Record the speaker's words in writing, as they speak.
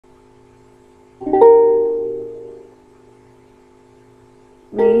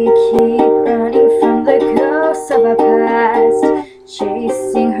We keep running from the ghosts of our past,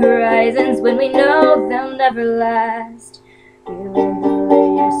 chasing horizons when we know they'll never last. Peeling the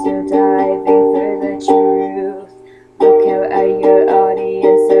layers, so diving for the truth. Look out at your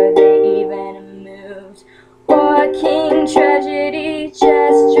audience, are they even moved? Walking tragedy,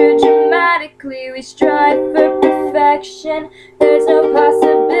 gesture dramatically. We strive for perfection, there's no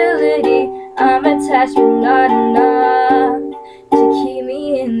possibility. I'm attached but not enough to keep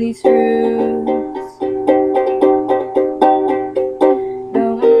me in these roots.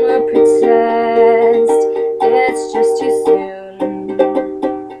 No one will protest, it's just too soon.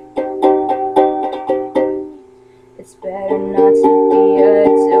 It's better not to be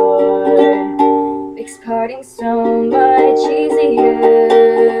adored, makes parting so much easier.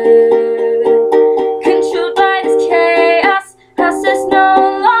 Controlled by this chaos, house there's no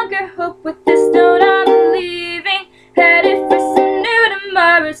longer hope. With this note I'm leaving, headed for some new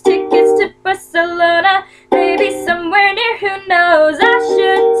tomorrows. Tickets to Barcelona, maybe somewhere near, who knows. I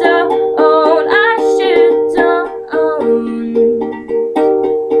should own, I should own.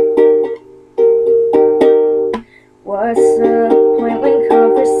 What's the point when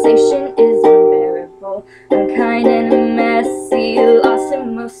conversation is unbearable? Unkind and messy, lost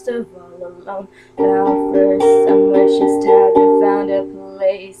and most of all alone. Now for some wishes, haven't found a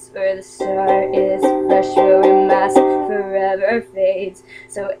place where the start is fresh, where a mask forever fades.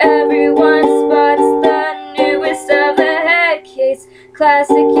 So everyone spots the newest of the head case,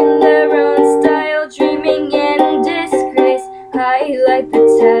 classic in their own style, dreaming in disgrace. Highlight the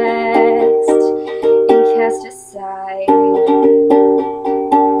text and cast aside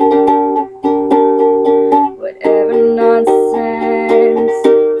whatever nonsense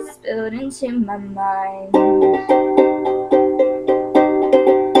spilled into my mind.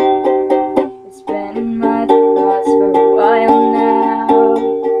 It's been in my thoughts for a while now.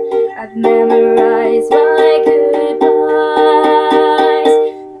 I've memorized my goodbyes.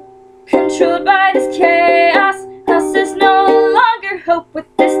 Controlled by this chaos, house there's no longer hope. With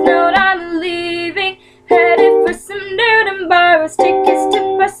this note I'm leaving, headed for some new tomorrows. Tickets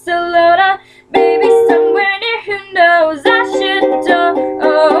to Barcelona, maybe somewhere near, who knows. I should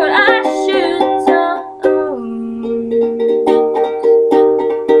own, I should own.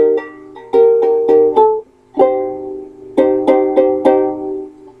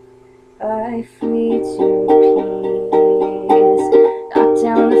 I flee to peace, knock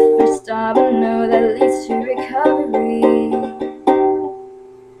down the first domino that leads to recovery.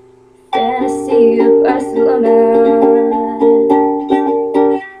 Fantasy of Barcelona,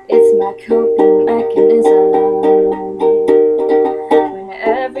 it's my coping mechanism. When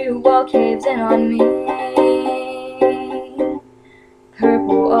every wall caves in on me,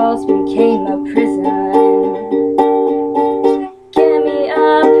 purple walls became a prison.